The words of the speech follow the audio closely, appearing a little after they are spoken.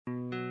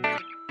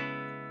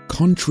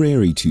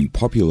Contrary to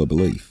popular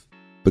belief,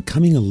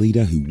 becoming a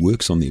leader who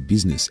works on their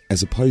business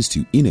as opposed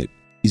to in it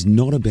is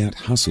not about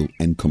hustle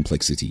and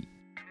complexity.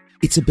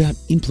 It's about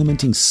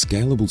implementing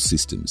scalable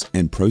systems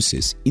and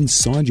process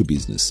inside your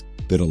business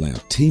that allow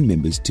team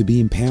members to be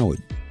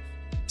empowered.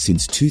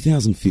 Since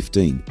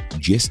 2015,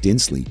 Jess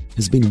Densley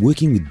has been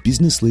working with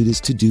business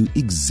leaders to do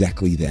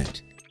exactly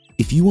that.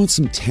 If you want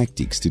some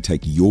tactics to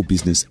take your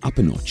business up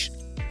a notch,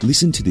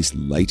 listen to this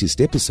latest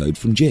episode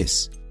from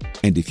Jess.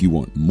 And if you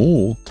want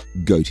more,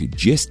 go to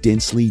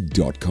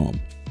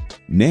jessdensley.com.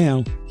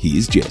 Now,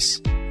 here's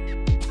Jess.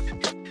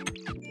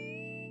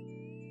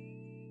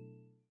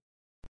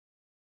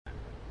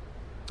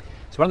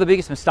 So one of the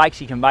biggest mistakes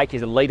you can make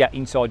as a leader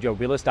inside your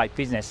real estate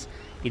business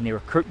in the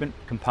recruitment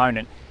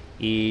component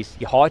is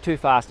you hire too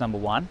fast, number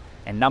one,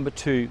 and number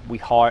two, we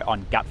hire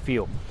on gut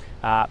feel.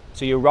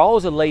 So your role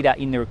as a leader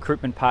in the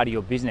recruitment part of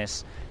your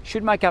business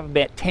should make up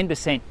about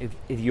 10%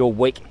 of your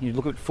week. You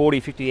look at 40,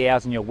 50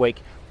 hours in your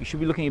week, you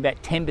should be looking at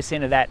about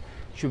 10% of that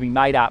should be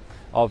made up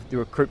of the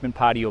recruitment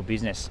part of your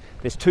business.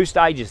 There's two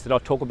stages that I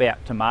talk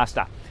about to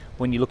master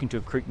when you're looking to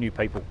recruit new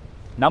people.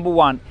 Number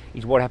one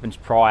is what happens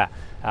prior.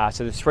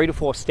 So there's 3 to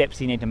 4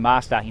 steps you need to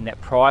master in that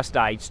prior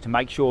stage to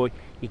make sure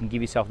you can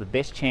give yourself the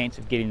best chance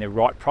of getting the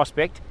right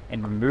prospect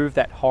and remove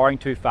that hiring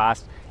too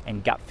fast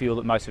and gut feel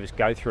that most of us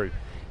go through.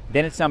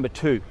 Then it's number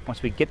two.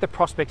 Once we get the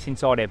prospects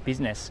inside our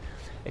business,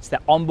 it's the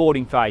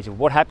onboarding phase of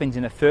what happens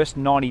in the first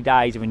 90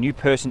 days of a new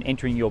person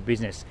entering your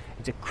business.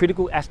 It's a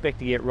critical aspect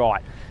to get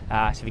right.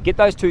 So if you get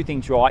those two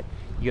things right,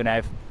 you're going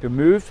to have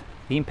removed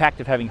the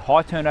impact of having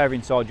high turnover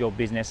inside your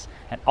business,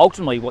 and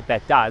ultimately what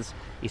that does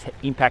is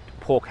impact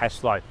poor cash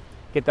flow.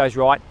 Get those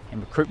right, and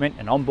recruitment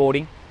and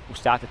onboarding will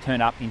start to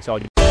turn up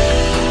inside your